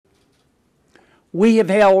we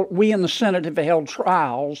in the Senate have held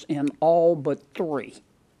trials in all but 3.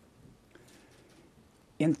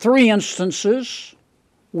 In 3 instances,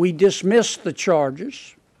 we dismissed the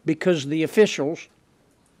charges because the officials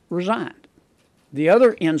resigned. The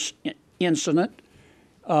other incident,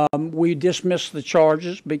 we dismissed the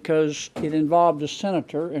charges because it involved a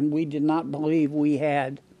senator, and we did not believe we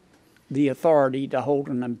had the authority to hold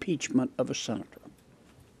an impeachment of a senator.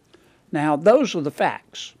 Now, those are the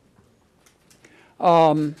facts.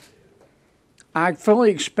 I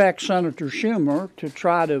fully expect Senator Schumer to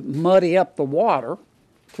try to muddy up the water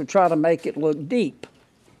to try to make it look deep.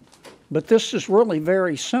 But this is really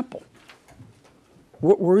very simple.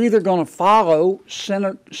 We're either going to follow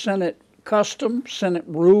Senate custom, Senate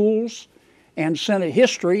rules, and Senate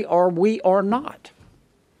history, or we are not.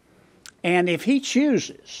 And if he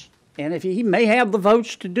chooses, and if he may have the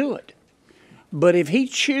votes to do it, but if he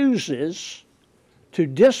chooses to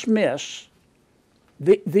dismiss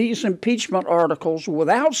these impeachment articles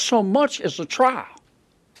without so much as a trial,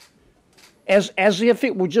 as if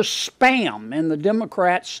it were just spam in the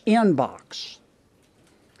Democrats' inbox,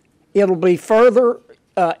 it'll be further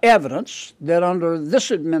evidence that under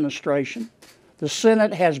this administration, the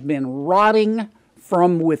Senate has been rotting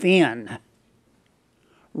from within.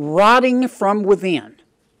 Rotting from within.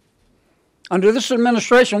 Under this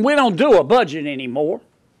administration, we don't do a budget anymore.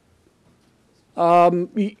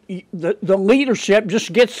 The leadership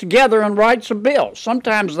just gets together and writes a bill.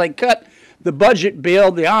 Sometimes they cut the budget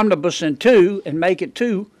bill, the omnibus, in 2 and make it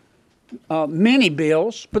 2 mini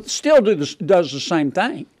bills, but still does the same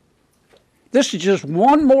thing. This is just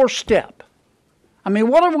one more step. I mean,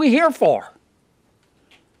 what are we here for?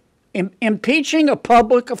 Impeaching a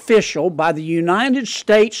public official by the United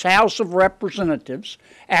States House of Representatives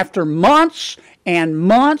after months and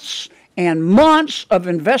months and months of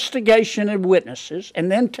investigation and witnesses,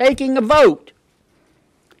 and then taking a vote,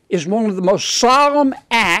 is one of the most solemn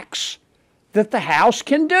acts that the House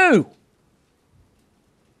can do.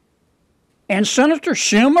 And Senator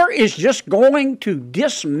Schumer is just going to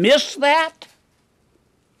dismiss that?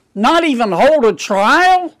 Not even hold a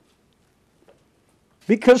trial?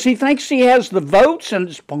 Because he thinks he has the votes and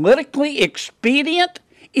it's politically expedient?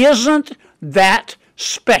 Isn't that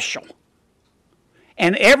special?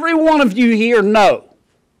 And every one of you here know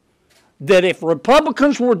that if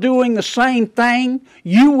Republicans were doing the same thing,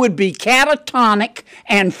 you would be catatonic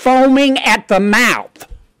and foaming at the mouth.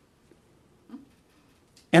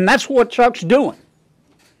 And that's what Chuck's doing.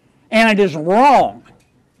 And it is wrong.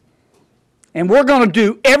 And we're going to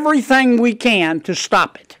do everything we can to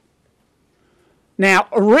stop it. Now,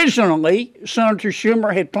 originally, Senator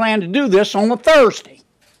Schumer had planned to do this on a Thursday,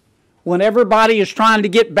 when everybody is trying to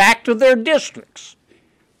get back to their districts.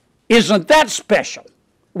 Isn't that special?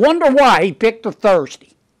 Wonder why he picked a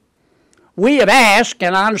Thursday. We had asked,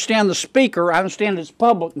 and I understand the Speaker, I understand it's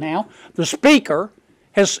public now, the Speaker,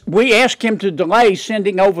 we asked him to delay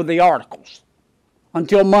sending over the articles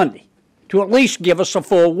until Monday, to at least give us a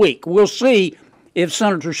full week. We'll see if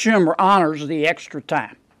Senator Schumer honors the extra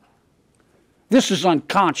time. This is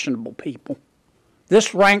unconscionable, people.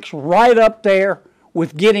 This ranks right up there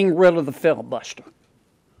with getting rid of the filibuster.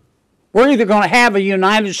 We're either going to have a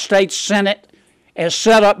United States Senate as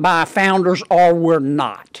set up by founders, or we're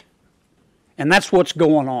not. And that's what's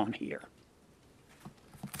going on here.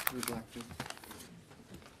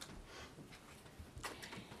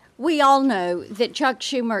 We all know that Chuck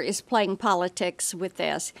Schumer is playing politics with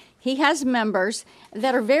this. He has members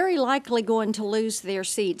that are very likely going to lose their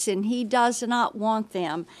seats, and he does not want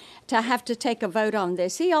them to have to take a vote on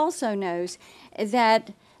this. He also knows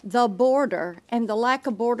that the border and the lack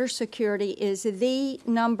of border security is the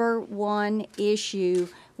 #1 issue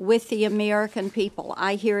with the American people.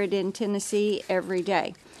 I hear it in Tennessee every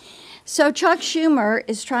day. So Chuck Schumer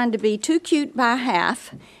is trying to be too cute by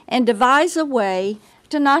half and devise a way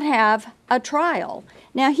to not have a trial.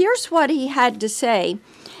 Now, here's what he had to say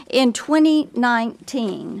in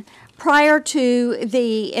 2019, prior to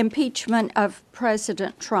the impeachment of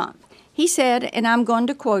President Trump. He said, and I'm going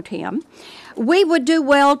to quote him, "We would do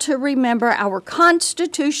well to remember our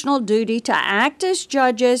constitutional duty to act as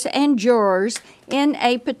judges and jurors in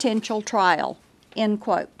a potential trial," end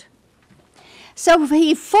quote. So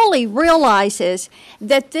he fully realizes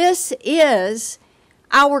that this is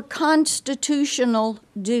our constitutional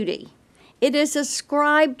duty. It is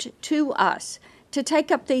ascribed to us to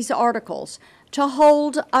take up these articles, to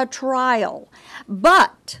hold a trial.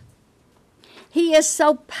 But he is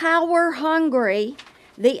so power hungry,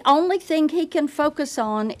 the only thing he can focus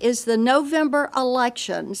on is the November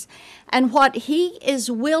elections. And what he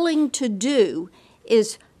is willing to do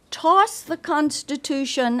is toss the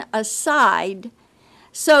Constitution aside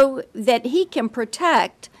so that he can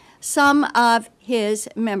protect some of his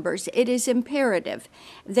members. It is imperative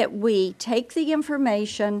that we take the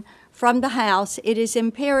information from the House. It is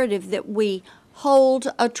imperative that we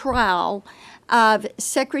hold a trial of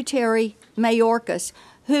Secretary Mayorkas,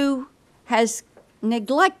 who has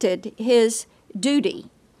neglected his duty.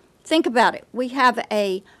 Think about it. We have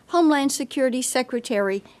a Homeland Security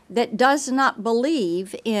Secretary that does not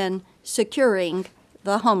believe in securing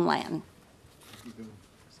the homeland.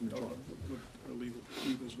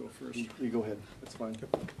 Legals go first. You go ahead. That's fine.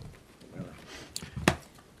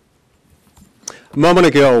 A moment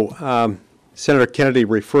ago, Senator Kennedy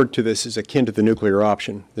referred to this as akin to the nuclear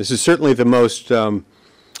option. This is certainly the most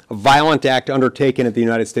violent act undertaken at the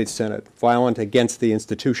United States Senate, violent against the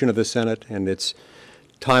institution of the Senate and its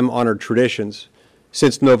time-honored traditions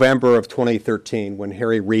since November of 2013, when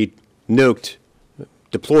Harry Reid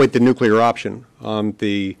deployed the nuclear option on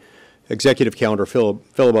the executive calendar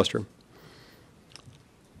filibuster.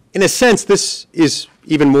 In a sense, this is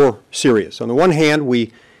even more serious. On the one hand,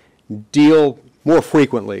 we deal more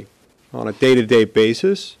frequently on a day-to-day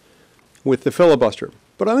basis with the filibuster.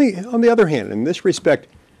 But on the other hand, in this respect,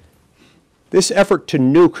 this effort to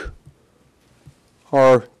nuke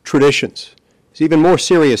our traditions is even more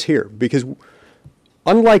serious here, because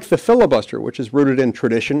unlike the filibuster, which is rooted in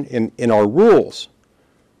tradition, in our rules,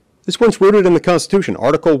 this one's rooted in the Constitution.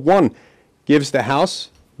 Article 1 gives the House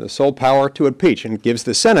the sole power to impeach and gives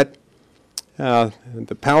the Senate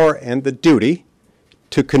the power and the duty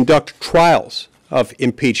to conduct trials of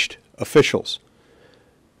impeached officials.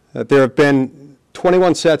 There have been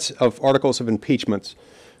 21 sets of articles of impeachment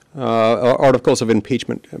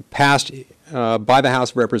passed by the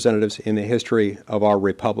House of Representatives in the history of our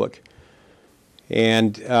republic.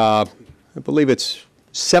 And I believe it's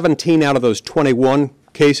 17 out of those 21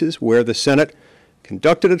 cases where the Senate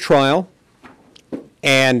conducted a trial,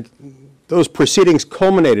 and those proceedings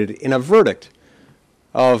culminated in a verdict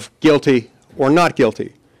of guilty or not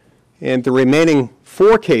guilty. In the remaining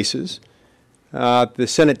 4 cases, the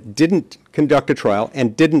Senate didn't conduct a trial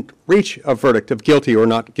and didn't reach a verdict of guilty or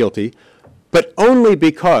not guilty, but only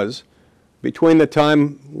because between the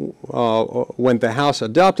time when the House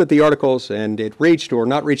adopted the articles and it reached or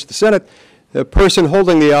not reached the Senate, the person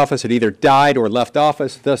holding the office had either died or left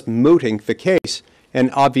office, thus mooting the case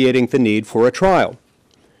and obviating the need for a trial.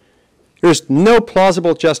 There's no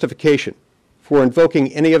plausible justification for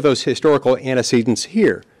invoking any of those historical antecedents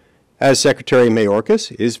here, as Secretary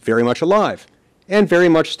Mayorkas is very much alive and very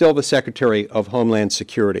much still the Secretary of Homeland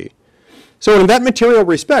Security. So in that material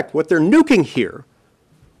respect, what they're nuking here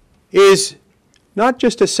is not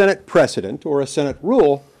just a Senate precedent or a Senate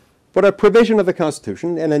rule, but a provision of the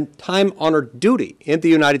Constitution and a time-honored duty in the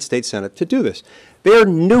United States Senate to do this. They're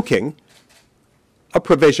nuking a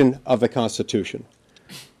provision of the Constitution.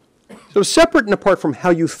 So separate and apart from how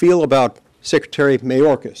you feel about Secretary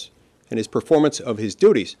Mayorkas and his performance of his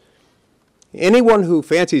duties, anyone who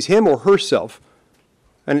fancies him or herself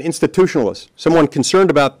an institutionalist, someone concerned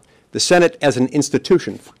about the Senate as an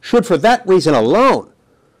institution, should for that reason alone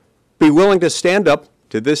be willing to stand up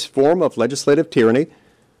to this form of legislative tyranny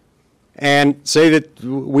and say that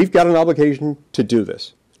we've got an obligation to do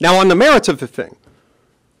this. Now, on the merits of the thing,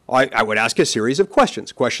 I would ask a series of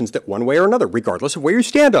questions that one way or another, regardless of where you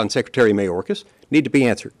stand on Secretary Mayorkas, need to be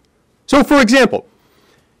answered. So, for example,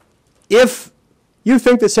 if you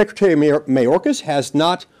think that Secretary Mayorkas has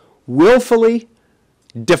not willfully,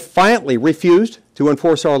 defiantly refused to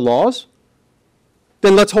enforce our laws,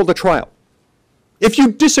 then let's hold a trial. If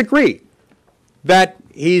you disagree that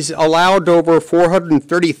he's allowed over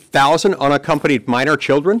 430,000 unaccompanied minor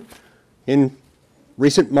children in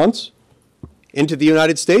recent months into the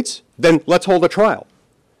United States, then let's hold a trial.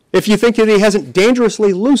 If you think that he hasn't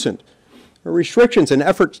dangerously loosened restrictions and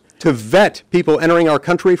efforts to vet people entering our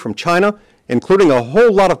country from China, including a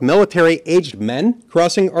whole lot of military-aged men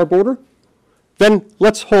crossing our border, then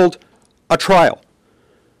let's hold a trial.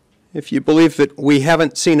 If you believe that we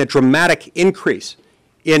haven't seen a dramatic increase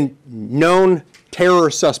in known terror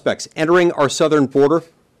suspects entering our southern border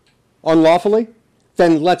unlawfully,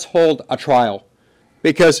 then let's hold a trial.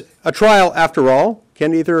 Because a trial, after all,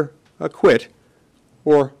 can either acquit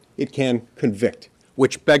or it can convict,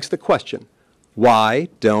 which begs the question, why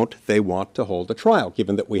don't they want to hold a trial,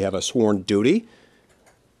 given that we have a sworn duty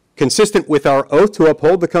consistent with our oath to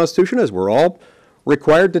uphold the Constitution, as we're all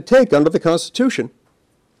required to take under the Constitution,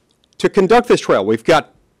 to conduct this trial? We've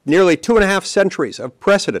got nearly 2.5 centuries of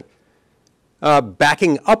precedent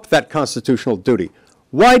backing up that constitutional duty.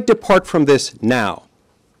 Why depart from this now?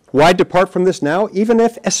 Why depart from this now, even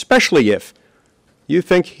if, especially if, you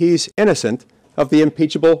think he's innocent of the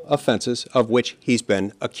impeachable offenses of which he's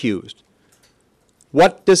been accused.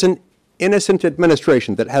 What does an innocent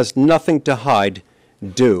administration that has nothing to hide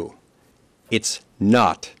do? It's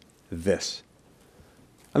not this.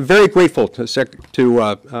 I'm very grateful to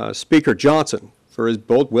Speaker Johnson for his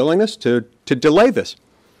bold willingness to delay this.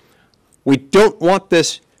 We don't want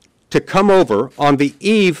this to come over on the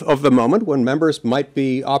eve of the moment when members might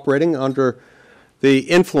be operating under the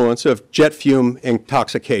influence of jet fume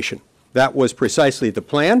intoxication. That was precisely the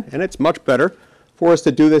plan, and it's much better for us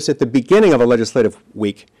to do this at the beginning of a legislative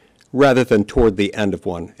week rather than toward the end of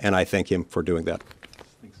one, and I thank him for doing that.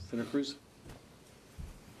 Thanks. Senator Cruz.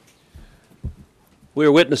 We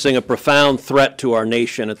are witnessing a profound threat to our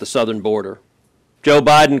nation at the southern border. Joe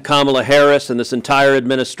Biden, Kamala Harris, and this entire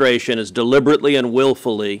administration has deliberately and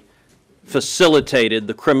willfully facilitated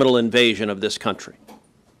the criminal invasion of this country.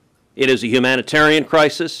 It is a humanitarian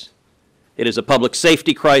crisis. It is a public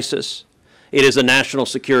safety crisis. It is a national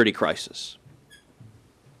security crisis.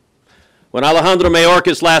 When Alejandro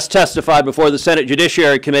Mayorkas last testified before the Senate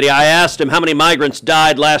Judiciary Committee, I asked him how many migrants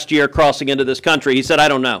died last year crossing into this country. He said, I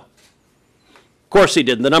don't know. Of course he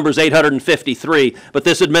didn't. The number's 853, but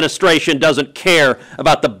this administration doesn't care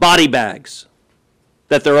about the body bags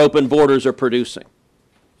that their open borders are producing.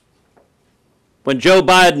 When Joe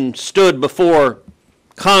Biden stood before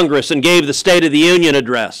Congress and gave the State of the Union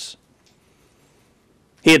address,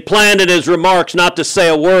 he had planned in his remarks not to say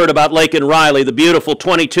a word about Laken Riley, the beautiful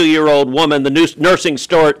 22-year-old woman, the nursing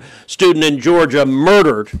student in Georgia,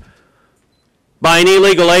 murdered by an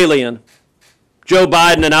illegal alien Joe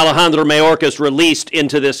Biden and Alejandro Mayorkas released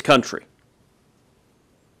into this country.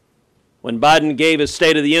 When Biden gave his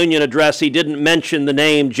State of the Union address, he didn't mention the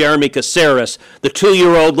name Jeremy Caceres, the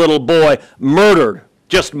 2-year-old little boy murdered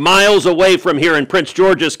just miles away from here in Prince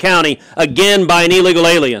George's County, again by an illegal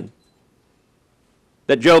alien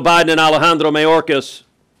that Joe Biden and Alejandro Mayorkas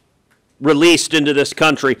released into this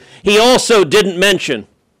country. He also didn't mention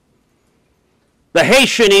the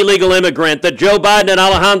Haitian illegal immigrant that Joe Biden and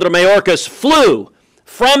Alejandro Mayorkas flew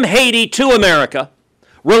from Haiti to America,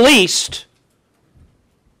 released,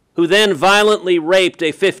 who then violently raped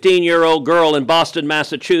a 15-year-old girl in Boston,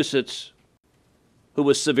 Massachusetts, who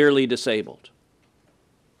was severely disabled.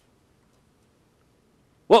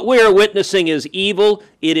 What we are witnessing is evil.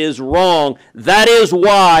 It is wrong. That is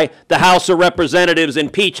why the House of Representatives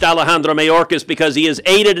impeached Alejandro Mayorkas, because he has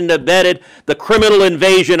aided and abetted the criminal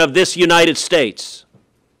invasion of this United States.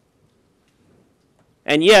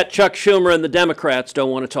 And yet, Chuck Schumer and the Democrats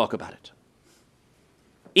don't want to talk about it.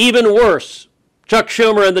 Even worse, Chuck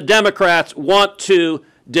Schumer and the Democrats want to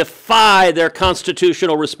defy their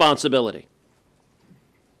constitutional responsibility.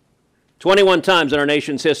 21 times in our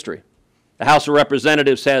nation's history, the House of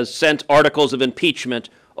Representatives has sent articles of impeachment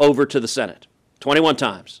over to the Senate. 21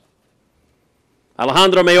 times.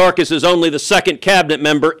 Alejandro Mayorkas is only the second cabinet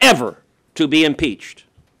member ever to be impeached.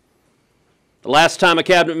 The last time a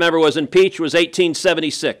cabinet member was impeached was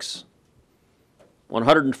 1876,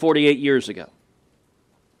 148 years ago.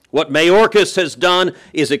 What Mayorkas has done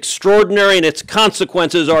is extraordinary, and its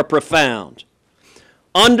consequences are profound.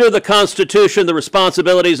 Under the Constitution, the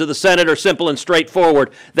responsibilities of the Senate are simple and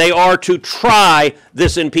straightforward. They are to try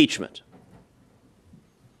this impeachment.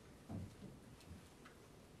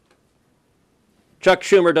 Chuck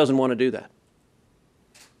Schumer doesn't want to do that.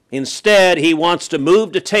 Instead, he wants to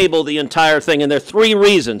move to table the entire thing, and there are three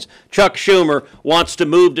reasons Chuck Schumer wants to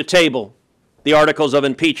move to table the articles of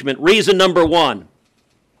impeachment. Reason number one,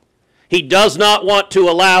 he does not want to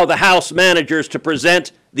allow the House managers to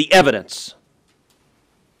present the evidence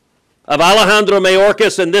of Alejandro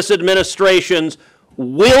Mayorkas and this administration's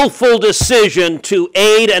willful decision to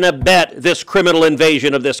aid and abet this criminal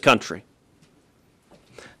invasion of this country.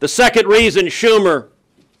 The second reason Schumer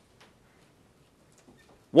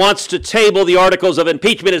wants to table the articles of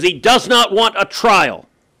impeachment is he does not want a trial.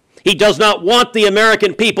 He does not want the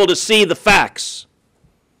American people to see the facts.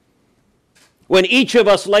 When each of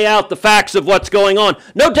us lay out the facts of what's going on,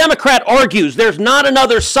 no Democrat argues there's not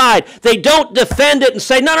another side. They don't defend it and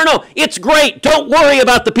say, no, it's great. Don't worry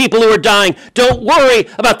about the people who are dying. Don't worry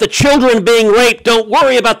about the children being raped. Don't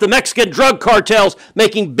worry about the Mexican drug cartels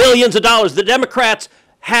making billions of dollars. The Democrats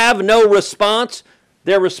have no response.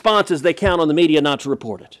 Their response is they count on the media not to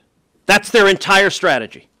report it. That's their entire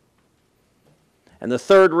strategy. And the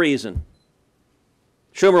third reason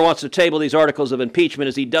Schumer wants to table these articles of impeachment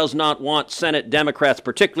is he does not want Senate Democrats,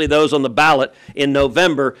 particularly those on the ballot in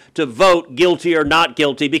November, to vote guilty or not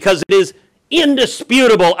guilty, because it is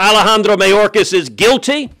indisputable Alejandro Mayorkas is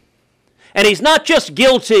guilty, and he's not just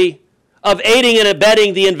guilty of aiding and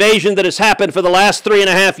abetting the invasion that has happened for the last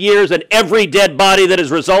 3.5 years and every dead body that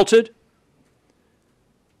has resulted.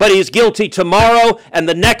 But he's guilty tomorrow and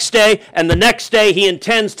the next day and the next day. He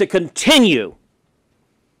intends to continue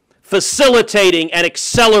facilitating and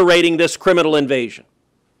accelerating this criminal invasion.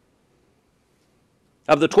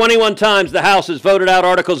 Of the 21 times the House has voted out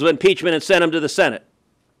articles of impeachment and sent them to the Senate,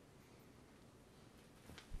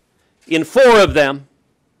 in 4 of them,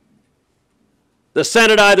 the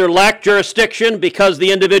Senate either lacked jurisdiction because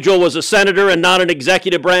the individual was a senator and not an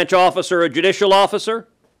executive branch officer or a judicial officer,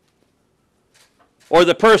 or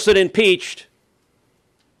the person impeached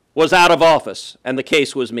was out of office and the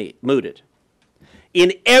case was mooted.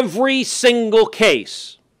 In every single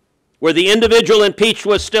case where the individual impeached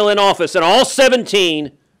was still in office, in all 17,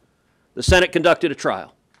 the Senate conducted a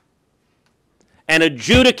trial and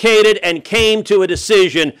adjudicated and came to a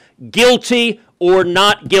decision, guilty or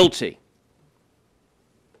not guilty.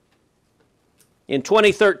 In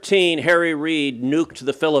 2013, Harry Reid nuked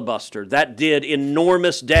the filibuster. That did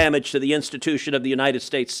enormous damage to the institution of the United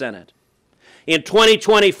States Senate. In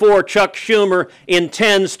 2024, Chuck Schumer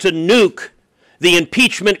intends to nuke the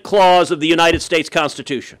impeachment clause of the United States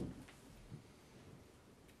Constitution.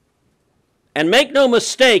 And make no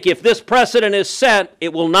mistake, if this precedent is set,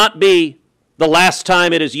 it will not be the last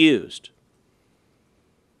time it is used.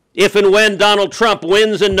 If and when Donald Trump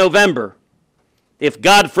wins in November, if,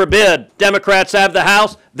 God forbid, Democrats have the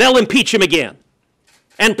House, they'll impeach him again.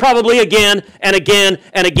 And probably again and again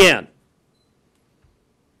and again.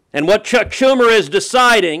 And what Chuck Schumer is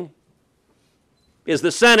deciding is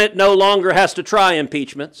the Senate no longer has to try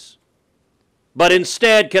impeachments, but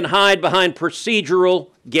instead can hide behind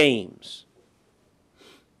procedural games.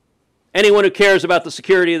 Anyone who cares about the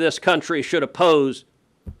security of this country should oppose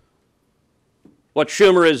what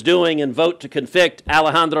Schumer is doing and vote to convict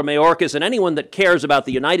Alejandro Mayorkas, and anyone that cares about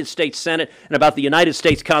the United States Senate and about the United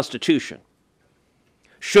States Constitution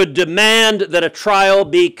should demand that a trial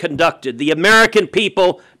be conducted. The American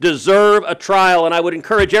people deserve a trial, and I would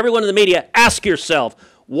encourage everyone in the media, ask yourself,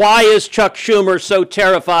 why is Chuck Schumer so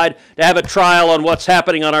terrified to have a trial on what's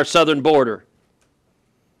happening on our southern border?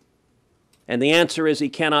 And the answer is he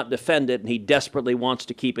cannot defend it, and he desperately wants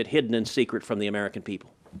to keep it hidden and secret from the American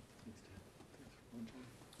people.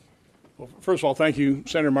 Well, first of all, thank you,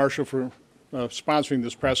 Senator Marshall, for sponsoring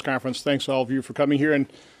this press conference. Thanks to all of you for coming here. And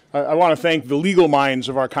I want to thank the legal minds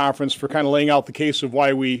of our conference for kind of laying out the case of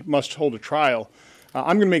why we must hold a trial.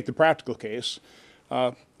 I'm going to make the practical case.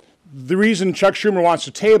 The reason Chuck Schumer wants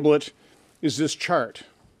to table it is this chart.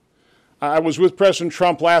 I was with President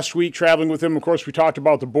Trump last week, traveling with him. Of course, we talked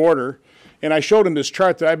about the border. And I showed him this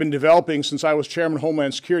chart that I've been developing since I was chairman of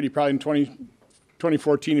Homeland Security, probably in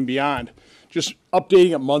 2014 and beyond, just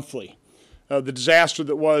updating it monthly. The disaster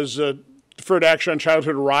that was deferred action on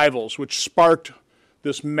childhood arrivals, which sparked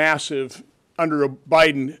this massive, under a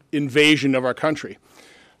Biden, invasion of our country.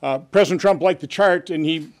 President Trump liked the chart, and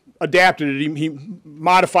he adapted it. He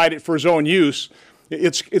modified it for his own use.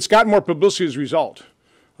 It's gotten more publicity as a result.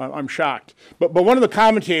 I'm shocked. But one of the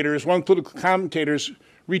commentators, one political commentators,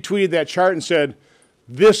 retweeted that chart and said,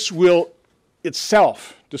 this will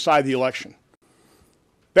itself decide the election.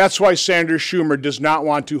 That's why Senator Schumer does not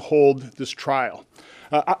want to hold this trial.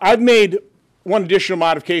 I've made one additional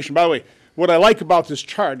modification. By the way, what I like about this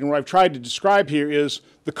chart and what I've tried to describe here is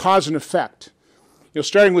the cause and effect. You know,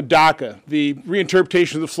 starting with DACA, the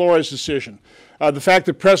reinterpretation of the Flores decision, the fact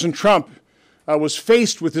that President Trump was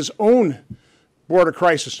faced with his own border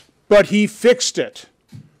crisis, but he fixed it.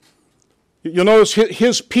 You'll notice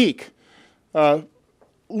his peak, a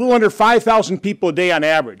little under 5,000 people a day on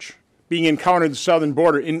average being encountered at the southern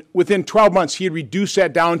border. Within 12 months, he had reduced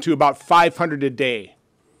that down to about 500 a day.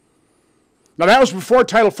 Now, that was before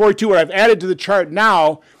Title 42. What I've added to the chart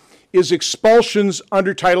now is expulsions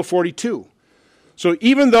under Title 42. So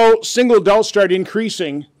even though single adults started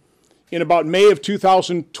increasing in about May of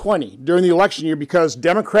 2020, during the election year, because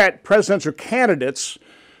Democrat presidential candidates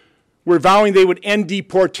were vowing they would end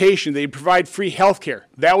deportation, they'd provide free health care.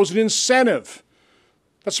 That was an incentive.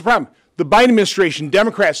 That's the problem. The Biden administration,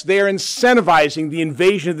 Democrats, they are incentivizing the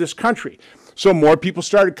invasion of this country. So more people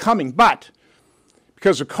started coming. But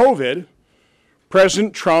because of COVID,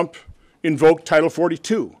 President Trump invoked Title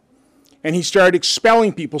 42. And he started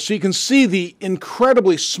expelling people. So you can see the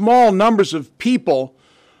incredibly small numbers of people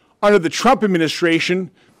under the Trump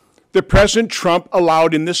administration that President Trump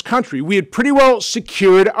allowed in this country. We had pretty well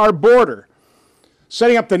secured our border,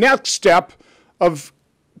 setting up the next step of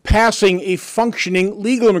passing a functioning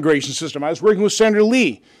legal immigration system. I was working with Senator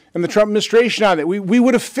Lee and the Trump administration on that. We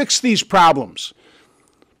would have fixed these problems.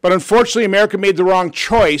 But unfortunately, America made the wrong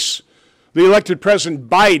choice. They elected President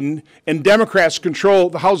Biden, and Democrats control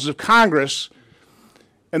the houses of Congress.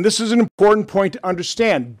 And this is an important point to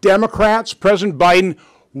understand. Democrats, President Biden,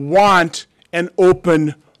 want an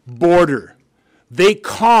open border. They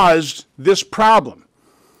caused this problem.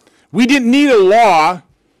 We didn't need a law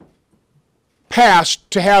passed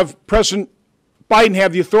to have President Biden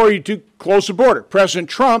have the authority to close the border. President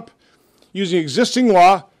Trump, using existing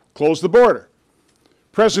law, closed the border.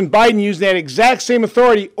 President Biden, using that exact same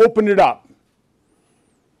authority, opened it up.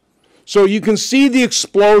 So you can see the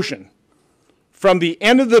explosion from the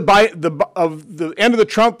end of the end of the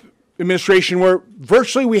Trump administration, where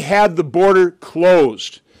virtually we had the border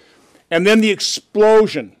closed, and then the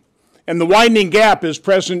explosion and the widening gap as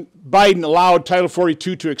President Biden allowed Title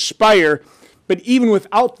 42 to expire. But even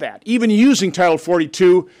without that, even using Title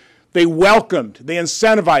 42, they welcomed, they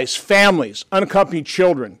incentivized families, unaccompanied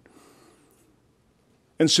children,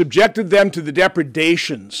 and subjected them to the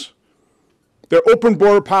depredations. Their open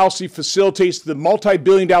border policy facilitates the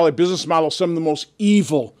multi-billion-dollar business model of some of the most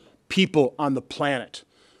evil people on the planet.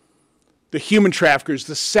 The human traffickers,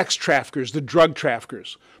 the sex traffickers, the drug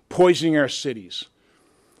traffickers, poisoning our cities.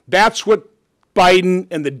 That's what Biden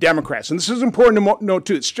and the Democrats, and this is important to note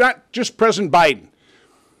too, it's not just President Biden.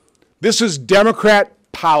 This is Democrat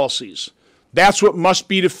policies. That's what must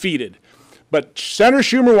be defeated. But Senator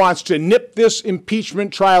Schumer wants to nip this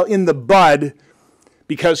impeachment trial in the bud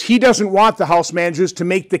because he doesn't want the House managers to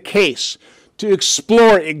make the case, to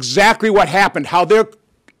explore exactly what happened, how their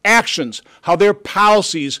actions, how their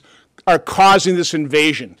policies are causing this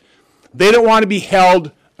invasion. They don't want to be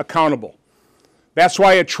held accountable. That's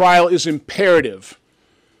why a trial is imperative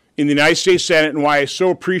in the United States Senate, and why I so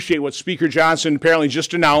appreciate what Speaker Johnson apparently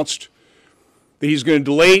just announced, that he's going to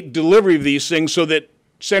delay delivery of these things so that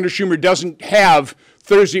Senator Schumer doesn't have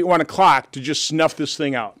Thursday at 1 o'clock to just snuff this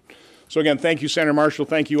thing out. So again, thank you, Senator Marshall.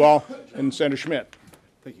 Thank you all, and Senator Schmidt.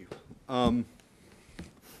 Thank you.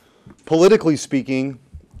 Politically speaking,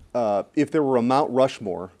 if there were a Mount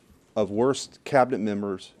Rushmore of worst cabinet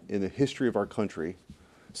members in the history of our country,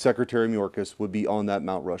 Secretary Mayorkas would be on that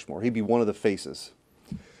Mount Rushmore. He'd be one of the faces.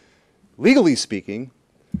 Legally speaking,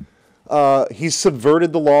 he's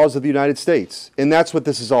subverted the laws of the United States, and that's what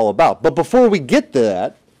this is all about. But before we get to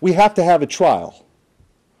that, we have to have a trial.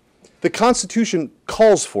 The Constitution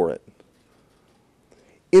calls for it.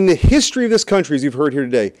 In the history of this country, as you've heard here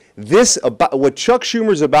today, what Chuck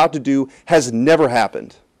Schumer is about to do has never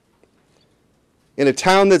happened. In a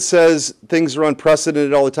town that says things are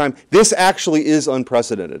unprecedented all the time, this actually is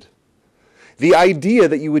unprecedented. The idea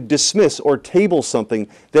that you would dismiss or table something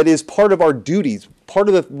that is part of our duties,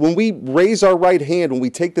 when we raise our right hand, when we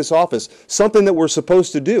take this office, something that we're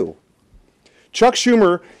supposed to do. Chuck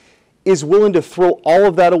Schumer is willing to throw all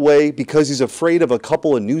of that away because he's afraid of a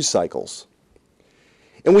couple of news cycles.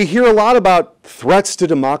 And we hear a lot about threats to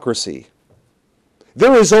democracy.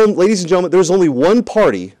 Ladies and gentlemen, there's only one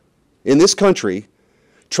party in this country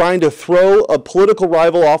trying to throw a political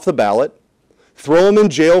rival off the ballot, throw him in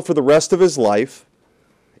jail for the rest of his life,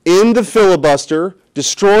 end the filibuster,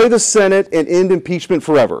 destroy the Senate, and end impeachment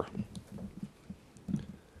forever.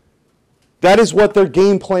 That is what their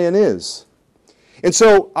game plan is. And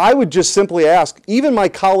so I would just simply ask, even my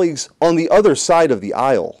colleagues on the other side of the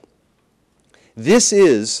aisle, this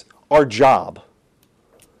is our job.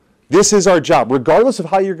 This is our job, regardless of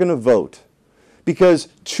how you're going to vote. Because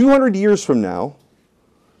 200 years from now,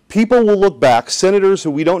 people will look back, senators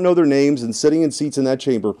who we don't know their names and sitting in seats in that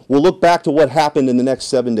chamber, will look back to what happened in the next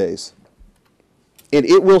 7 days. And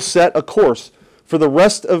it will set a course for the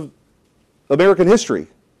rest of American history.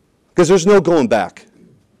 Because there's no going back.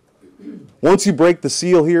 Once you break the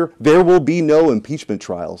seal here, there will be no impeachment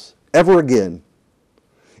trials ever again.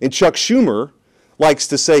 And Chuck Schumer likes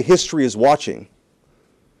to say history is watching.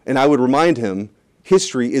 And I would remind him,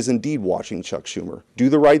 history is indeed watching Chuck Schumer. Do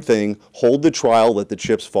the right thing, hold the trial, let the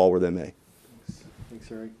chips fall where they may.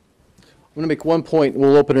 Thanks, Eric. I'm going to make one point, and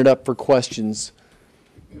we'll open it up for questions.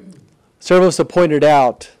 Several of us have pointed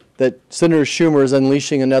out that Senator Schumer is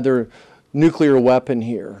unleashing another nuclear weapon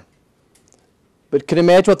here. But can you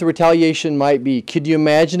imagine what the retaliation might be? Could you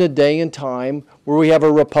imagine a day and time where we have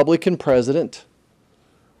a Republican president,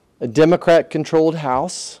 a Democrat-controlled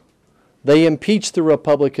House? They impeach the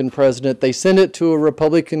Republican president. They send it to a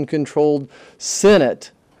Republican-controlled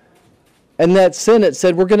Senate. And that Senate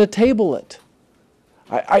said, we're going to table it.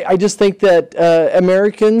 I just think that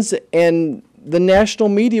Americans and the national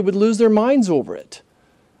media would lose their minds over it.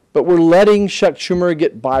 But we're letting Chuck Schumer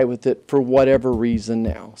get by with it for whatever reason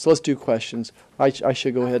now. So let's do questions. I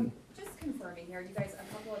should go ahead. Just confirming here, you guys,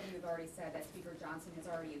 a couple of you have already said that Speaker Johnson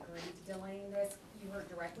has already agreed to delaying this. You heard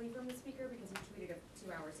directly from the Speaker because he tweeted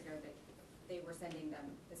 2 hours ago that they were sending them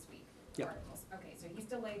this week, articles. Okay, so he's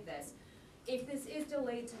delayed this. If this is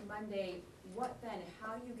delayed to Monday, what then?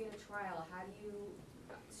 How do you get a trial? How do you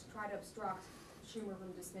try to obstruct Schumer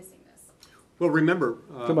from dismissing this? Well, remember,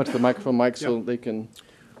 Come up to the microphone, Mike, so they can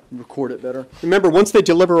record it better. remember, once they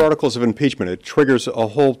deliver articles of impeachment, it triggers a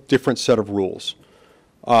whole different set of rules.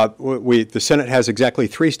 The Senate has exactly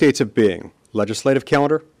 3 states of being: legislative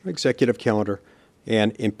calendar, executive calendar,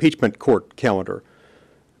 and impeachment court calendar.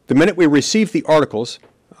 The minute we receive the articles,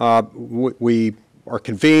 we are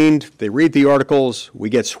convened, they read the articles, we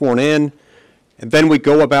get sworn in, and then we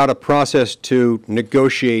go about a process to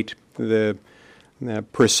negotiate the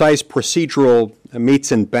precise procedural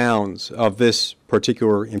metes and bounds of this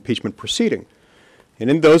particular impeachment proceeding. And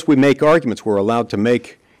in those, we make arguments. We're allowed to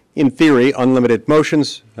make, in theory, unlimited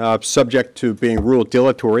motions, subject to being ruled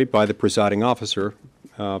dilatory by the presiding officer,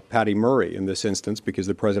 Patty Murray, in this instance, because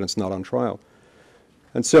the president's not on trial.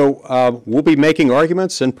 And so we'll be making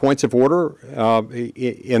arguments and points of order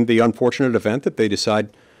in the unfortunate event that they decide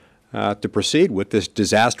to proceed with this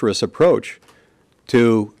disastrous approach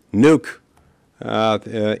to nuke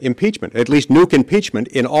impeachment, at least nuke impeachment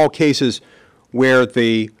in all cases where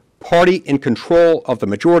the party in control of the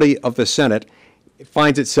majority of the Senate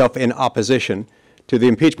finds itself in opposition to the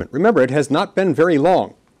impeachment. Remember, it has not been very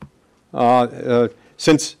long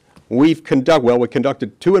since we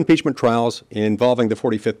conducted 2 impeachment trials involving the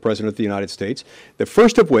 45th President of the United States, the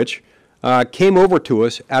first of which came over to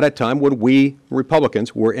us at a time when we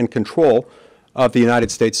Republicans were in control of the United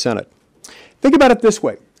States Senate. Think about it this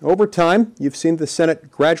way. Over time, you've seen the Senate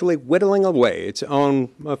gradually whittling away its own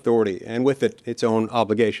authority and with it, its own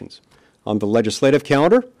obligations. On the legislative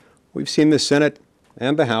calendar, we've seen the Senate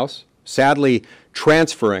and the House sadly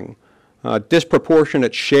transferring a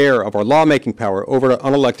disproportionate share of our lawmaking power over to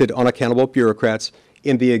unelected, unaccountable bureaucrats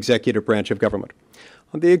in the executive branch of government.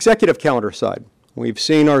 On the executive calendar side, we've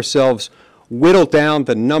seen ourselves whittle down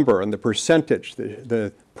the number and the percentage,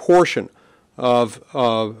 the portion of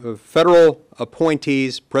federal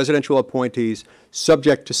appointees, presidential appointees,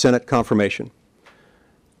 subject to Senate confirmation.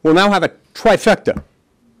 We'll now have a trifecta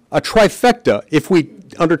if we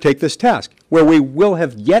undertake this task, where we will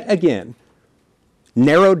have yet again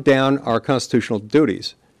narrowed down our constitutional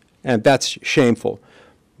duties, and that's shameful.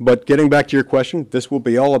 But getting back to your question, this will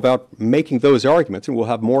be all about making those arguments, and we'll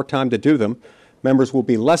have more time to do them. Members will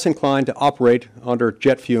be less inclined to operate under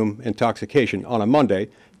jet fume intoxication on a Monday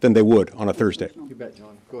than they would on a Thursday. You bet,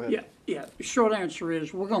 John. Go ahead. Yeah. The short answer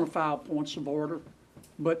is we're going to file points of order,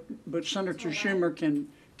 but Senator Schumer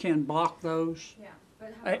can block those. Yeah,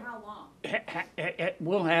 but how long?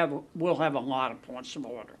 We'll have a lot of points of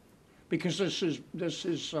order, because this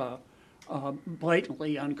is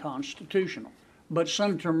blatantly unconstitutional. But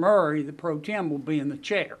Senator Murray, the pro tem, will be in the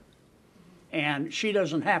chair, and she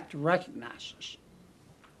doesn't have to recognize us.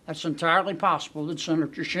 That's entirely possible that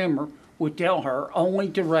Senator Schumer would tell her only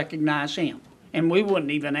to recognize him, and we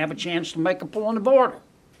wouldn't even have a chance to make a point of order.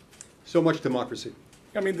 So much democracy.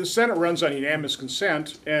 I mean, the Senate runs on unanimous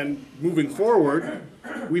consent, and moving forward,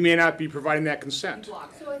 we may not be providing that consent.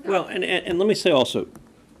 Well, and let me say also,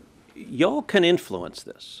 y'all can influence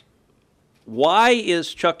this. Why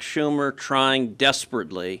is Chuck Schumer trying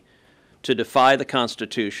desperately to defy the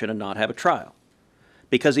Constitution and not have a trial?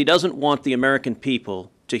 Because he doesn't want the American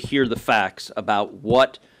people to hear the facts about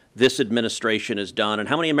what this administration has done and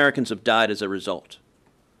how many Americans have died as a result.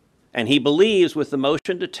 And he believes, with the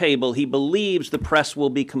motion to table, he believes the press will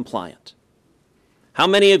be compliant. How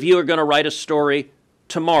many of you are going to write a story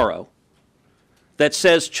tomorrow that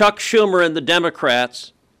says Chuck Schumer and the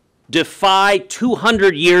Democrats defy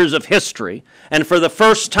 200 years of history and for the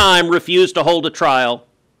first time refuse to hold a trial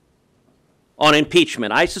on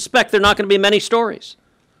impeachment? I suspect there are not going to be many stories.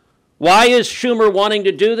 Why is Schumer wanting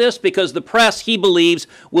to do this? Because the press, he believes,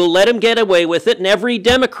 will let him get away with it, and every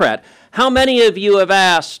Democrat. How many of you have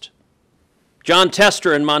asked John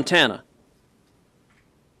Tester in Montana,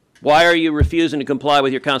 why are you refusing to comply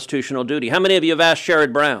with your constitutional duty? How many of you have asked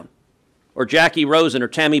Sherrod Brown or Jackie Rosen or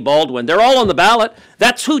Tammy Baldwin? They're all on the ballot.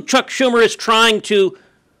 That's who Chuck Schumer is trying to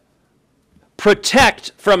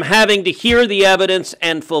protect from having to hear the evidence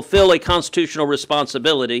and fulfill a constitutional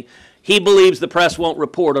responsibility. He believes the press won't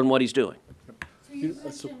report on what he's doing. So you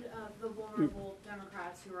mentioned the vulnerable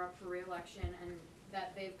Democrats who are up for re-election and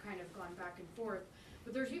that they've kind of gone back and forth.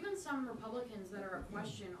 But there's even some Republicans that are a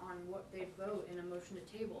question on what they'd vote in a motion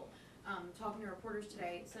to table. Talking to reporters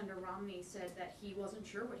today, Senator Romney said that he wasn't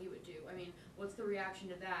sure what he would do. I mean, what's the reaction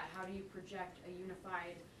to that? How do you project a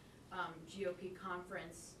unified GOP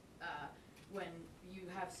conference when you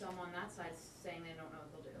have some on that side saying they don't know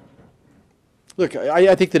what they'll do? Look,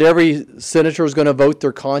 I think that every senator is going to vote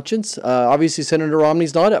their conscience. Obviously, Senator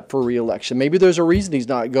Romney's not up for re-election. Maybe there's a reason he's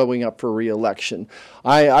not going up for re-election.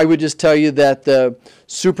 I would just tell you that the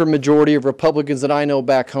supermajority of Republicans that I know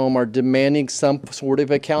back home are demanding some sort of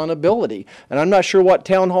accountability. And I'm not sure what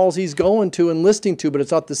town halls he's going to and listening to, but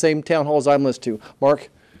it's not the same town halls I'm listening to. Mark?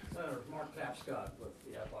 Senator Mark Tapscott with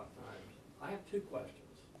the Epoch Times. I have two questions.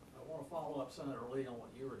 I want to follow up, Senator Lee, on what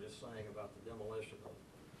you were just saying about the demolition of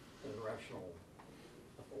congressional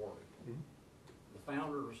authority. The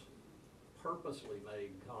founders purposely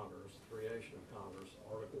made Congress, creation of Congress,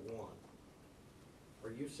 Article 1.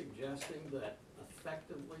 Are you suggesting that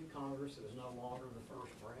effectively Congress is no longer the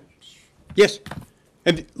first branch? Yes.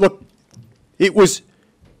 And look, it was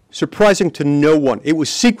surprising to no one. It was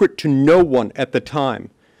secret to no one at the time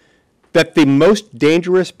that the most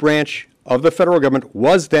dangerous branch of the federal government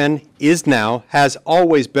was then, is now, has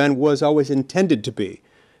always been, was always intended to be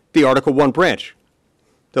the Article 1 branch,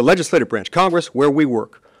 the legislative branch, Congress, where we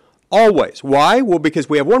work. Always. Why? Well, because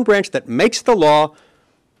we have one branch that makes the law.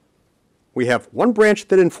 We have one branch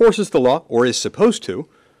that enforces the law, or is supposed to.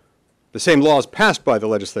 The same law is passed by the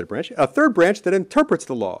legislative branch. A third branch that interprets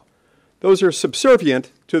the law. Those are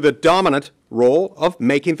subservient to the dominant role of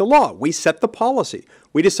making the law. We set the policy.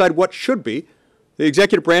 We decide what should be. The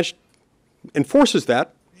executive branch enforces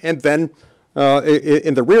that, and then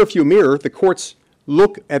in the rearview mirror, the courts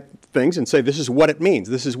look at things and say, this is what it means.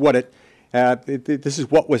 This is what this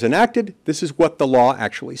is what was enacted. This is what the law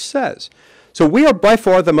actually says. So we are by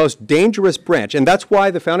far the most dangerous branch, and that's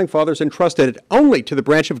why the Founding Fathers entrusted it only to the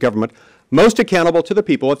branch of government most accountable to the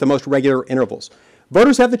people at the most regular intervals.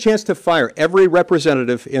 Voters have the chance to fire every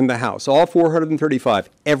representative in the House, all 435,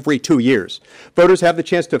 every 2 years. Voters have the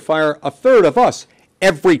chance to fire a third of us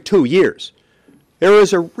every 2 years. There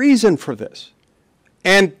is a reason for this,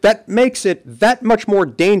 and that makes it that much more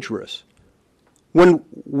dangerous when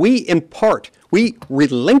we impart, we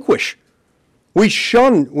relinquish, we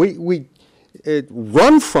shun, we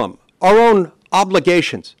run from our own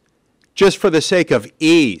obligations just for the sake of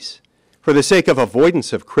ease, for the sake of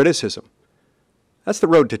avoidance of criticism. That's the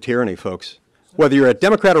road to tyranny, folks. Whether you're a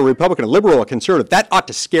Democrat or Republican, a liberal or conservative, that ought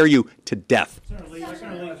to scare you to death. Senator Lee,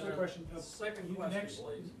 quick question. Second question,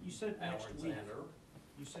 please. You said next week. Alexander.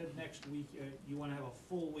 You said next week you want to have a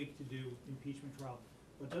full week to do impeachment trial.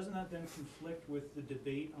 But doesn't that then conflict with the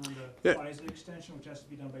debate on the FISA extension, which has to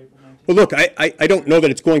be done by April 19th? Well, look, I don't know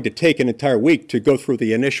that it's going to take an entire week to go through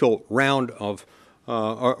the initial round of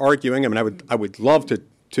arguing. I mean, I would love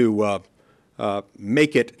to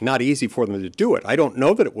make it not easy for them to do it. I don't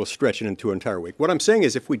know that it will stretch it into an entire week. What I'm saying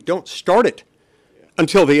is if we don't start it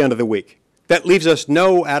until the end of the week, that leaves us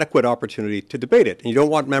no adequate opportunity to debate it. And you don't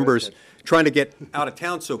want members trying to get out of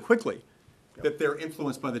town so quickly that they're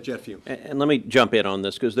influenced by the jet fumes. And let me jump in on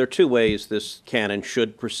this, because there are two ways this can and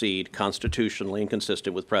should proceed constitutionally and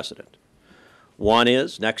consistent with precedent. One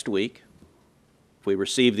is, next week, if we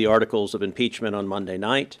receive the articles of impeachment on Monday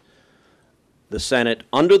night, the Senate,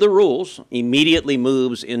 under the rules, immediately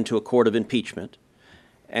moves into a court of impeachment.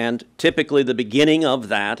 And typically the beginning of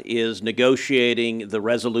that is negotiating the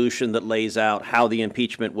resolution that lays out how the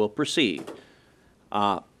impeachment will proceed.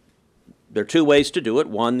 There are two ways to do it.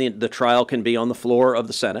 One, the trial can be on the floor of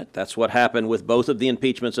the Senate. That's what happened with both of the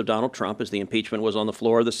impeachments of Donald Trump, is the impeachment was on the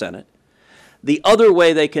floor of the Senate. The other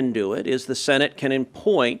way they can do it is the Senate can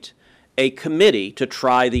appoint a committee to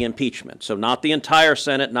try the impeachment. So not the entire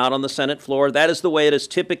Senate, not on the Senate floor. That is the way it has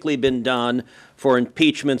typically been done for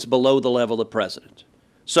impeachments below the level of the president.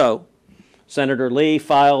 So Senator Lee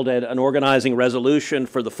filed an organizing resolution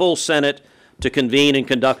for the full Senate to convene and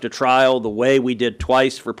conduct a trial the way we did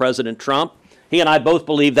twice for President Trump. He and I both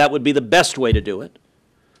believe that would be the best way to do it.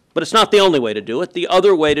 But it's not the only way to do it. The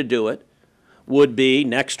other way to do it would be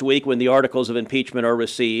next week, when the articles of impeachment are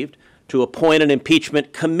received, to appoint an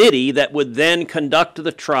impeachment committee that would then conduct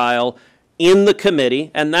the trial in the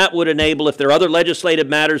committee, and that would enable, if there are other legislative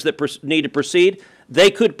matters that need to proceed, they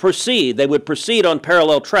could proceed. They would proceed on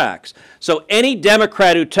parallel tracks. So any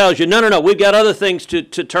Democrat who tells you, no, we've got other things to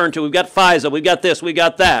turn to, we've got FISA, we've got this, we've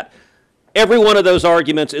got that, every one of those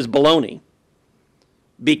arguments is baloney.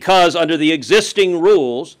 Because under the existing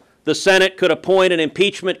rules, the Senate could appoint an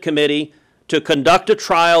impeachment committee to conduct a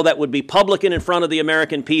trial that would be public and in front of the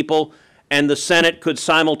American people, and the Senate could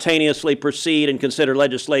simultaneously proceed and consider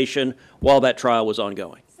legislation while that trial was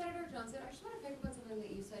ongoing. Senator Johnson, I just want to pick up on something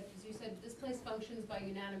that you said, because you said this place functions by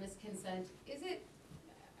unanimous consent. Is it,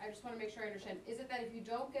 I just want to make sure I understand, is it that if you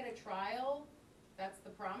don't get a trial, that's the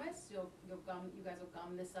promise? You guys will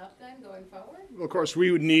gum this up then going forward? Well, of course,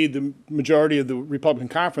 we would need the majority of the Republican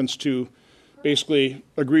conference to basically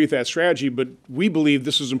agree with that strategy, but we believe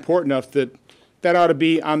this is important enough that that ought to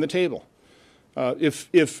be on the table.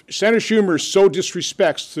 If Senator Schumer so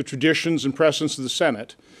disrespects the traditions and precedents of the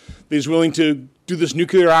Senate that he's willing to do this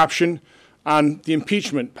nuclear option on the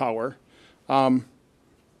impeachment power, I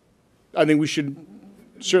think we should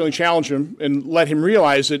certainly challenge him and let him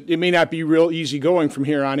realize that it may not be real easy going from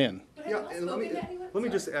here on in. Yeah, and let me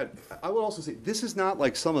just add, I would also say, this is not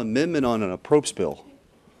like some amendment on an approach bill,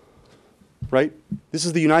 right? This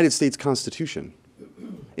is the United States Constitution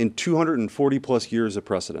in 240 plus years of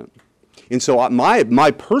precedent. And so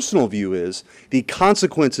my personal view is the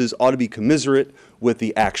consequences ought to be commensurate with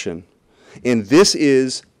the action. And this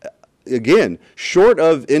is, again, short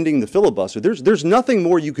of ending the filibuster, there's nothing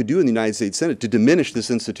more you could do in the United States Senate to diminish this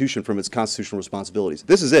institution from its constitutional responsibilities.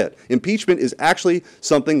 This is it. Impeachment is actually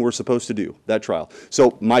something we're supposed to do, that trial.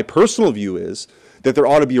 So my personal view is that there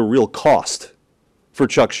ought to be a real cost for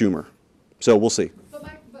Chuck Schumer. So we'll see.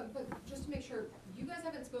 But just to make sure, you guys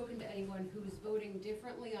haven't spoken to anyone who's voting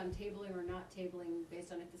differently on tabling or not tabling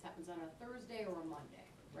based on if this happens on a Thursday or a Monday,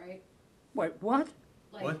 right? Wait, what?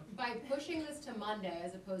 Like, by pushing this to Monday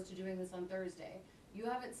as opposed to doing this on Thursday, you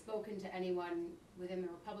haven't spoken to anyone within the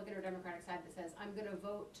Republican or Democratic side that says, I'm gonna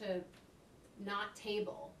vote to not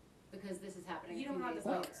table because this is happening a few days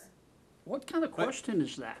later. What kind of question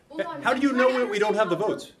is that? Well, no, How do you know we don't have the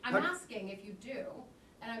votes? I'm asking if you do,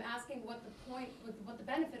 and I'm asking what the point, what the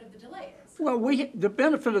benefit of the delay is. Well, the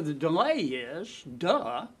benefit of the delay is,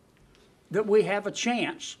 that we have a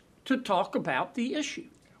chance to talk about the issue.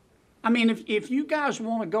 I mean, if you guys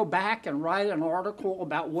want to go back and write an article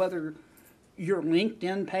about whether your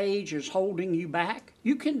LinkedIn page is holding you back,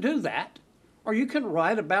 you can do that, or you can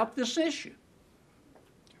write about this issue.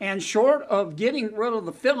 And short of getting rid of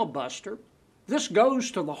the filibuster, this goes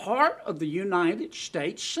to the heart of the United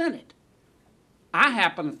States Senate. I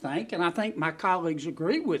happen to think, and I think my colleagues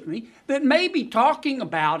agree with me, that maybe talking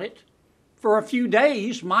about it for a few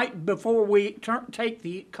days might, before we take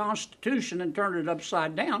the Constitution and turn it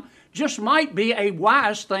upside down, just might be a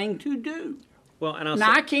wise thing to do. Well, and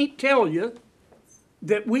now I can't tell you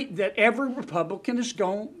that every Republican is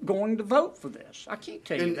going to vote for this. I can't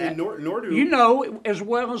tell you that. And nor do you know as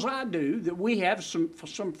well as I do that we have some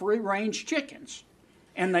free-range chickens,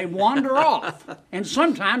 and they wander off, and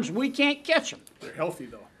sometimes we can't catch them. They're healthy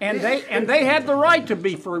though, and they have the right to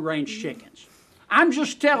be free-range chickens. I'm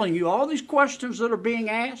just telling you, all these questions that are being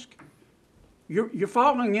asked, you're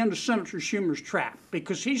falling into Senator Schumer's trap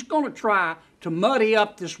because he's going to try to muddy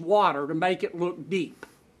up this water to make it look deep.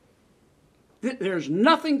 There's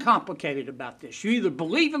nothing complicated about this. You either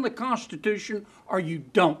believe in the Constitution or you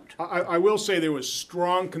don't. I will say there was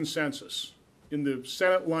strong consensus in the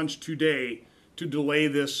Senate lunch today to delay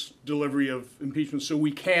this delivery of impeachment so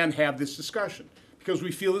we can have this discussion, because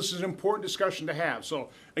we feel this is an important discussion to have. So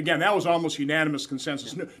again, that was almost unanimous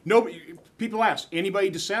consensus. Nobody, people asked, anybody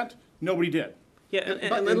dissent? Nobody did. Yeah, and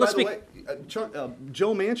by the way,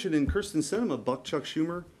 Joe Manchin and Kyrsten Sinema bucked Chuck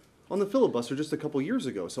Schumer on the filibuster just a couple years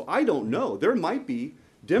ago. So I don't know. There might be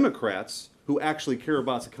Democrats who actually care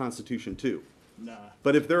about the Constitution too. Nah.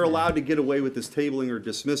 But if they're allowed to get away with this tabling or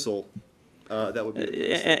dismissal, that would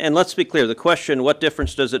be. And let's be clear. The question, what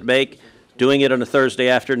difference does it make doing it on a Thursday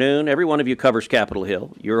afternoon? Every one of you covers Capitol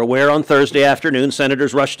Hill. You're aware on Thursday afternoon,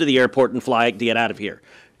 senators rush to the airport and fly to get out of here.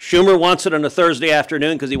 Schumer wants it on a Thursday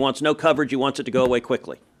afternoon because he wants no coverage. He wants it to go away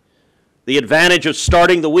quickly. The advantage of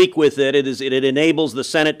starting the week with it is it enables the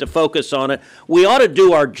Senate to focus on it. We ought to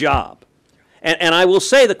do our job. And I will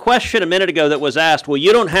say the question a minute ago that was asked, well,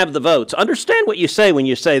 you don't have the votes. Understand what you say when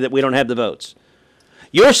you say that we don't have the votes.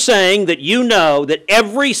 You're saying that you know that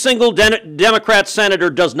every single Democrat senator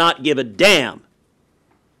does not give a damn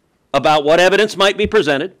about what evidence might be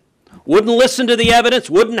presented, wouldn't listen to the evidence,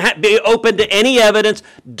 wouldn't be open to any evidence,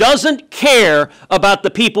 doesn't care about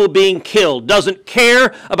the people being killed, doesn't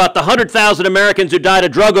care about the 100,000 Americans who died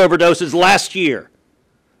of drug overdoses last year,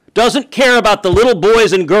 doesn't care about the little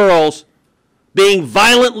boys and girls being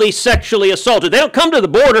violently sexually assaulted. They don't come to the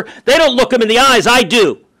border. They don't look them in the eyes. I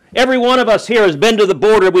do. Every one of us here has been to the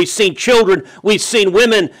border. We've seen children. We've seen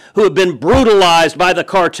women who have been brutalized by the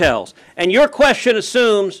cartels. And your question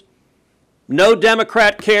assumes no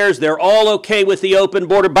Democrat cares. They're all okay with the open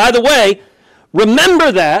border. By the way,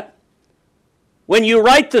 remember that when you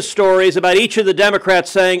write the stories about each of the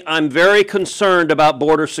Democrats saying, I'm very concerned about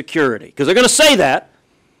border security, because they're going to say that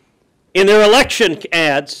in their election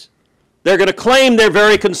ads. They're going to claim they're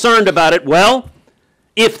very concerned about it. Well,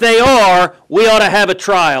 if they are, we ought to have a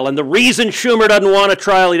trial. And the reason Schumer doesn't want a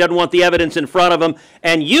trial, he doesn't want the evidence in front of him,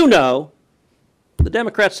 and you know the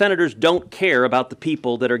Democrat senators don't care about the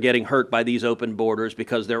people that are getting hurt by these open borders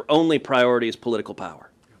because their only priority is political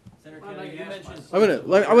power. Senator I'm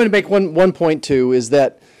gonna make one point too, is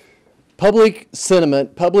that public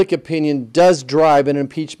sentiment, public opinion does drive an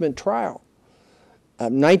impeachment trial.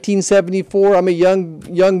 1974, I'm a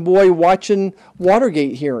young boy watching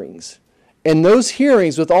Watergate hearings. And those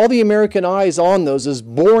hearings, with all the American eyes on those, as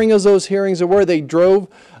boring as those hearings were, they drove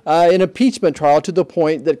an impeachment trial to the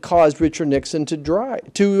point that caused Richard Nixon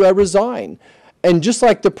to resign. And just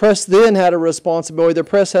like the press then had a responsibility, the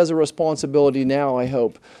press has a responsibility now, I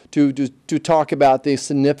hope, to talk about the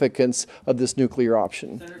significance of this nuclear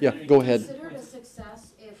option. Senator, Yeah, go ahead. Consider it a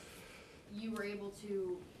success if you were able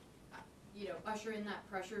to, usher in that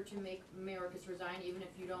pressure to make Mayorkas resign, even if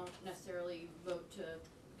you don't necessarily vote to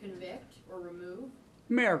convict or remove?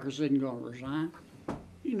 Mayorkas isn't going to resign.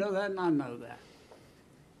 You know that, and I know that.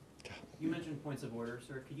 You mentioned points of order,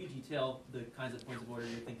 sir. Could you detail the kinds of points of order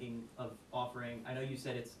you're thinking of offering? I know you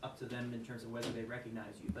said it's up to them in terms of whether they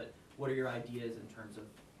recognize you, but what are your ideas in terms of?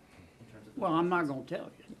 Well, I'm not going to tell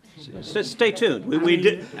you. Stay tuned.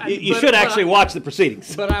 You should actually watch the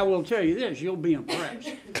proceedings. But I will tell you this: you'll be impressed.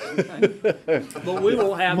 Okay? But we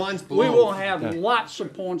will have lots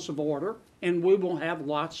of points of order, and we will have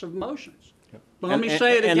lots of motions. But let me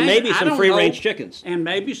say it again. And maybe some free-range chickens. And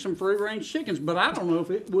maybe some free-range chickens. But I don't know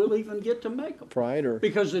if we'll even get to make them. Right, or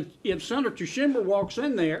because if Senator Schumer walks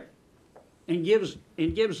in there and gives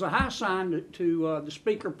the high sign to the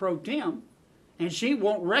Speaker pro tem, and she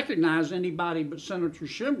won't recognize anybody but Senator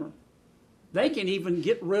Schumer, they can even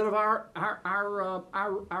get rid of our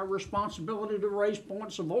responsibility to raise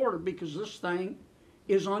points of order, because this thing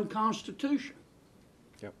is unconstitutional.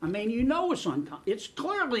 Yep. I mean, it's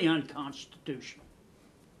clearly unconstitutional.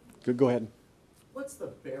 Good, go ahead. What's the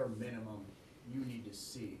bare minimum you need to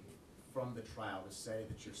see from the trial to say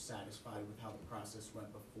that you're satisfied with how the process went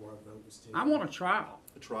before a vote was taken? I want a trial.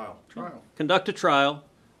 A trial. Conduct a trial.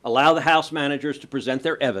 Allow the House managers to present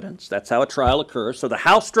their evidence. That's how a trial occurs. So the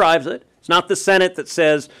House drives it. It's not the Senate that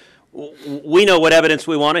says, we know what evidence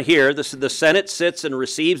we want to hear. The Senate sits and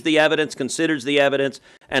receives the evidence, considers the evidence,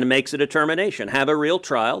 and makes a determination. Have a real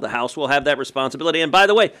trial. The House will have that responsibility. And by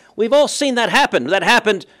the way, we've all seen that happen. That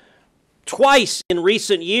happened twice in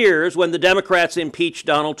recent years when the Democrats impeached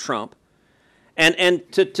Donald Trump.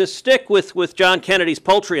 And to stick with John Kennedy's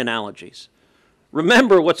poultry analogies,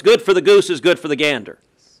 remember, what's good for the goose is good for the gander.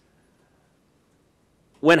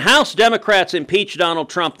 When House Democrats impeached Donald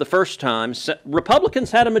Trump the first time,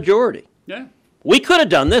 Republicans had a majority. Yeah. We could have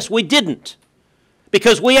done this. We didn't.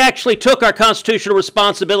 Because we actually took our constitutional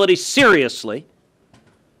responsibility seriously,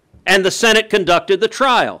 and the Senate conducted the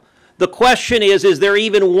trial. The question is there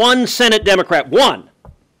even one Senate Democrat, one,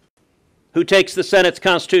 who takes the Senate's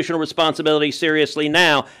constitutional responsibility seriously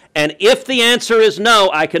now? And if the answer is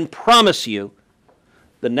no, I can promise you,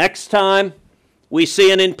 the next time we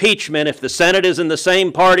see an impeachment, if the Senate is in the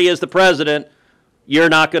same party as the president, you're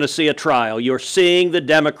not going to see a trial. You're seeing the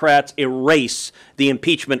Democrats erase the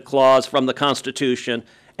impeachment clause from the Constitution,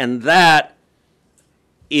 and that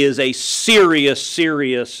is a serious,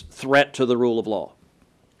 serious threat to the rule of law.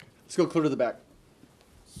 Let's go clear to the back.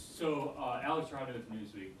 So, Alejandro with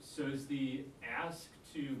Newsweek. So is the ask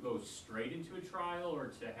to go straight into a trial or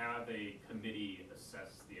to have a committee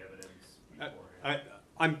assess the evidence beforehand?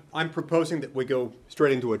 I'm proposing that we go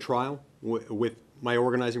straight into a trial with my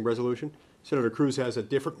organizing resolution. Senator Cruz has a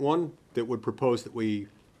different one that would propose that we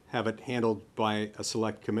have it handled by a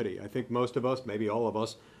select committee. I think most of us, maybe all of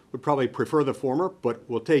us, would probably prefer the former, but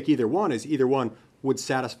we'll take either one, as either one would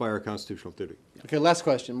satisfy our constitutional duty. Okay, last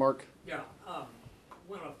question, Mark. Yeah,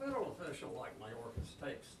 when a federal official like Mayorkas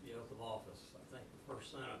takes the oath of office, I think the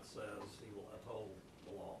first sentence says he will uphold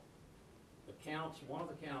the law. One of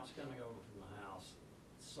the counts coming over from the House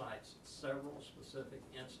cites several specific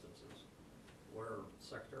instances where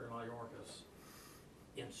Secretary Mayorkas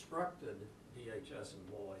instructed DHS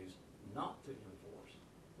employees not to enforce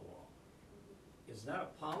the law. Is that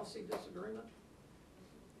a policy disagreement?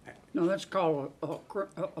 No, that's called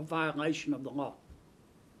a violation of the law.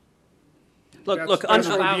 Look,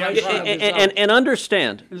 and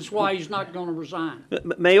understand. That's why he's not going to resign.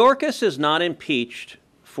 Mayorkas is not impeached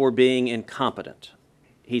for being incompetent.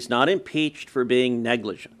 He's not impeached for being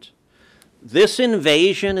negligent. This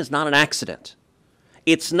invasion is not an accident.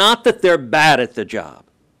 It's not that they're bad at the job.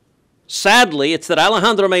 Sadly, it's that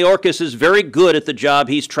Alejandro Mayorkas is very good at the job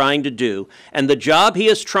he's trying to do, and the job he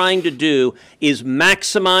is trying to do is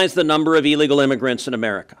maximize the number of illegal immigrants in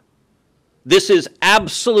America. This is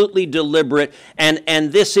absolutely deliberate,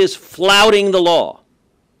 and this is flouting the law.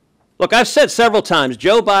 Look, I've said several times,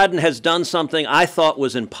 Joe Biden has done something I thought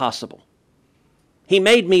was impossible. He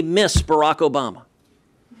made me miss Barack Obama.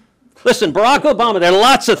 Listen, Barack Obama, there are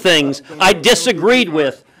lots of things I disagreed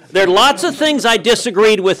with There are lots of things I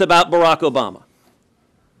disagreed with about Barack Obama.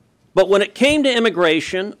 But when it came to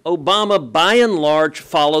immigration, Obama, by and large,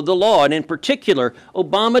 followed the law. And in particular,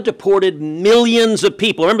 Obama deported millions of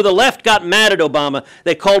people. Remember, the left got mad at Obama.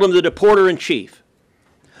 They called him the deporter-in-chief.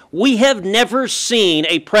 We have never seen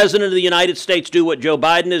a president of the United States do what Joe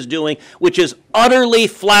Biden is doing, which is utterly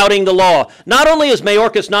flouting the law. Not only is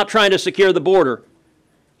Mayorkas not trying to secure the border,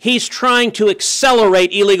 he's trying to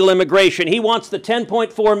accelerate illegal immigration. He wants the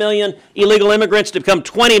 10.4 million illegal immigrants to become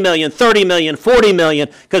 20 million, 30 million, 40 million,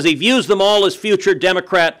 because he views them all as future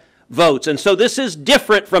Democrat votes. And so this is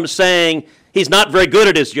different from saying he's not very good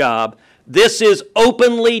at his job. This is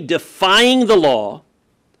openly defying the law,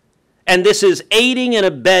 and this is aiding and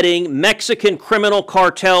abetting Mexican criminal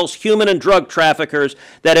cartels, human and drug traffickers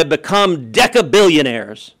that have become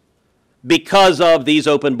decabillionaires because of these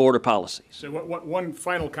open border policies. So one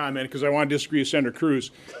final comment, because I want to disagree with Senator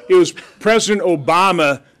Cruz. It was President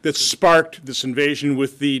Obama that sparked this invasion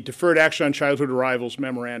with the Deferred Action on Childhood Arrivals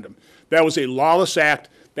memorandum. That was a lawless act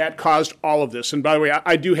that caused all of this. And by the way,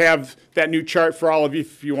 I do have that new chart for all of you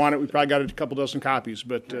if you want it. We probably got a couple dozen copies,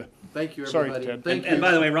 but thank you, sorry, everybody. Ted. Thank you. And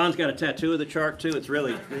by the way, Ron's got a tattoo of the chart too. It's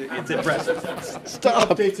really, it's impressive. Stop.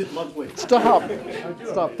 Updated monthly. Stop.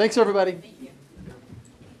 Stop. Thanks, everybody.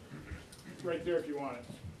 It's right there if you want it.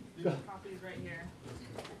 Copies right here.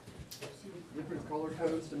 Different color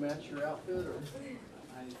codes to match your outfit, or?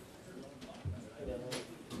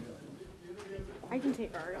 I can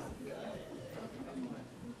take ours.